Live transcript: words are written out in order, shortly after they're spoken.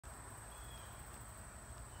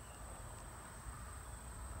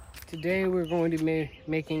Today we're going to be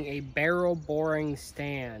making a barrel boring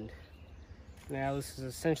stand. Now this is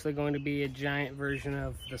essentially going to be a giant version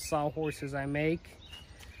of the sawhorses I make.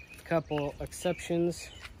 A couple exceptions.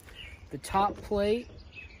 The top plate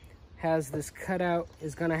has this cutout,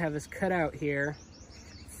 is going to have this cutout here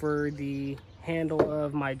for the handle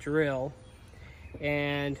of my drill.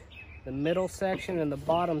 And the middle section and the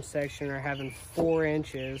bottom section are having 4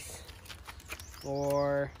 inches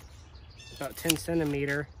or about 10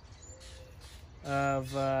 centimeter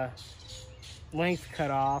of length cut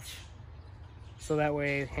off, so that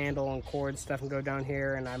way handle and cord stuff can go down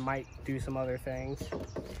here, and I might do some other things.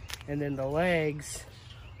 And then the legs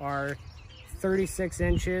are 36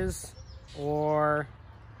 inches or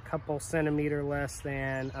a couple centimeter less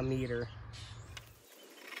than a meter.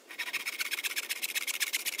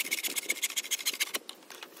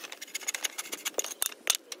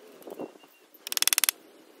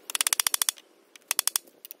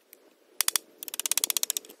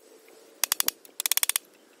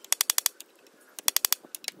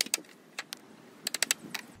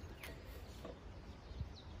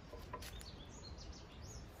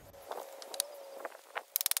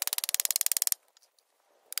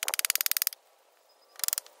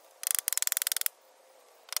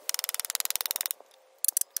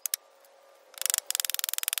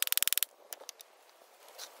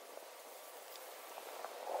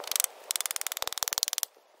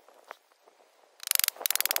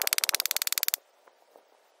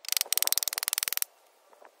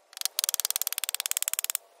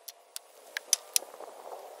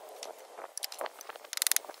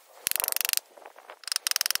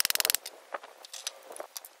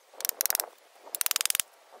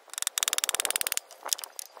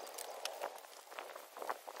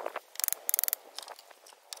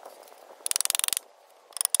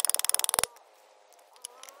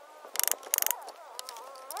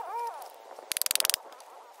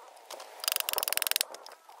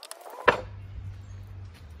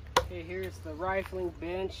 Okay, here's the rifling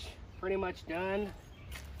bench, pretty much done.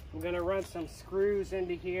 I'm gonna run some screws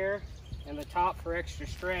into here and the top for extra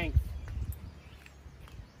strength.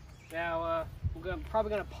 Now, I'm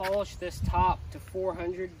probably gonna polish this top to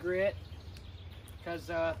 400 grit because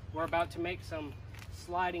we're about to make some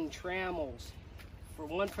sliding trammels.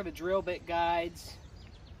 One for the drill bit guides,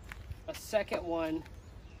 a second one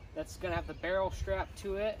that's gonna have the barrel strapped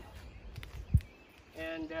to it,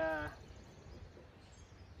 and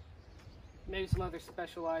maybe some other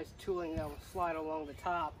specialized tooling that will slide along the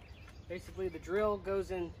top. Basically, the drill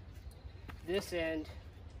goes in this end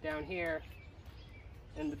down here,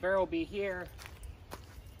 and the barrel will be here.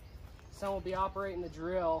 Someone will be operating the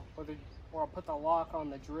drill, or I'll put the lock on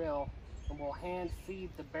the drill, and we'll hand feed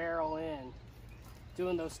the barrel in.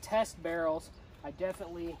 Doing those test barrels, I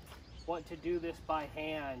definitely want to do this by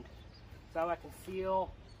hand, so I can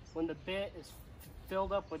feel when the bit is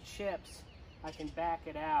filled up with chips, I can back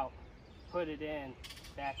it out. Put it in,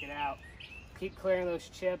 back it out. Keep clearing those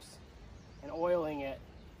chips and oiling it.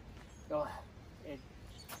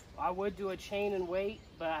 I would do a chain and weight,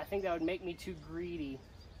 but I think that would make me too greedy,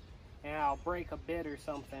 and I'll break a bit or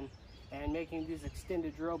something. And making these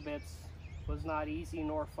extended drill bits was not easy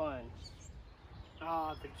nor fun.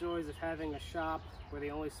 Ah, the joys of having a shop where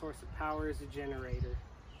the only source of power is a generator.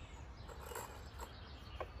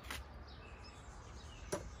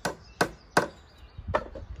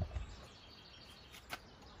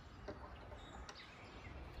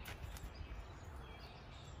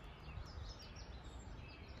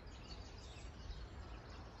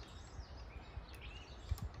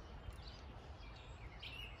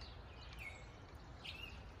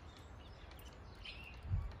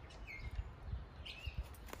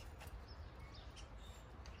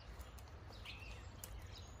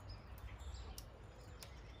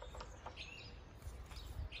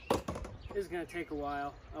 This is going to take a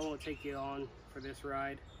while. I won't take you on for this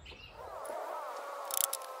ride.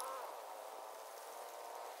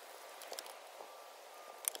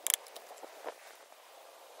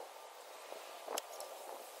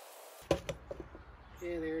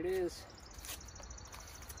 Okay, there it is.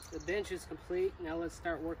 The bench is complete. Now let's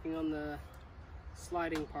start working on the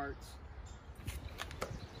sliding parts.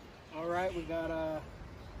 Alright, we got a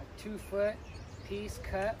 2-foot piece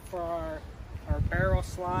cut for our barrel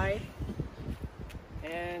slide.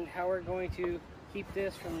 And how we're going to keep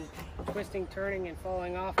this from twisting, turning, and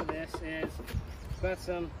falling off of this is we've got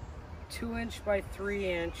some 2-inch by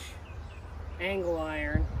 3-inch angle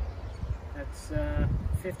iron. That's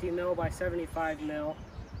 50 mil by 75 mil.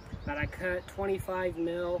 But I cut 25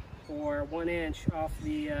 mil or 1 inch off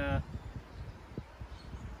the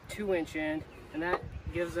 2-inch end, and that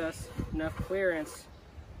gives us enough clearance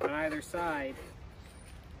on either side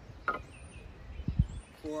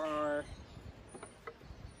for our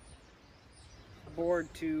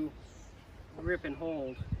board to grip and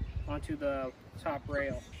hold onto the top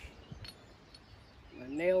rail. I'm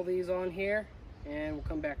going to nail these on here and we'll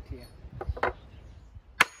come back to you.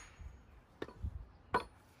 Okay,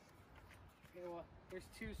 well, there's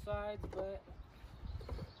two sides, but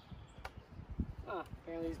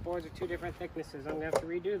apparently these boards are two different thicknesses. I'm going to have to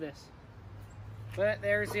redo this. But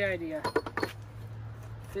there's the idea.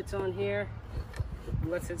 Fits on here,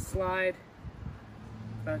 lets it slide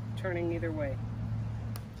without turning either way.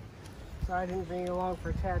 So I didn't bring it along for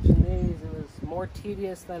attaching these. It was more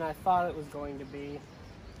tedious than I thought it was going to be.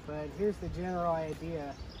 But here's the general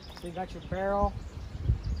idea. So you got your barrel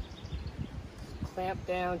clamped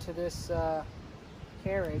down to this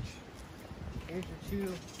carriage. Here's your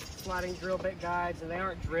two sliding drill bit guides, and they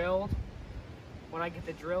aren't drilled. When I get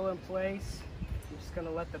the drill in place, I'm just going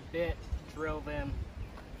to let the bit drill them.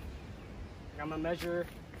 I'm going to measure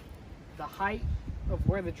the height of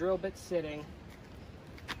where the drill bit's sitting,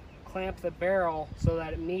 clamp the barrel so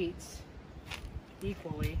that it meets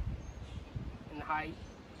equally in height,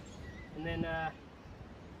 and then I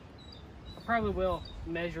probably will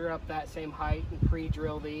measure up that same height and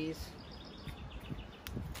pre-drill these.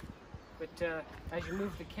 But as you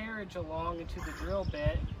move the carriage along into the drill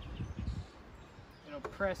bit, it'll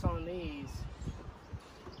press on these,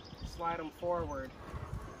 slide them forward.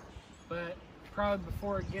 But probably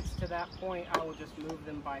before it gets to that point, I will just move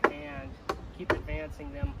them by hand, keep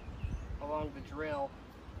advancing them along the drill.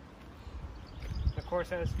 Of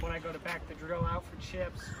course, when I go to back the drill out for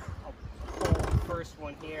chips, I'll pull the first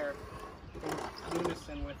one here in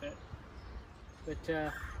unison with it.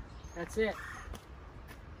 But that's it.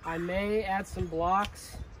 I may add some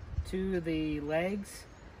blocks to the legs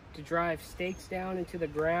to drive stakes down into the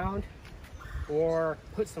ground, or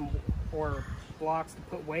put some blocks to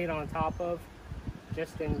put weight on top of,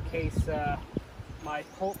 just in case my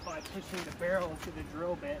pushing the barrel into the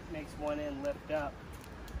drill bit makes one end lift up.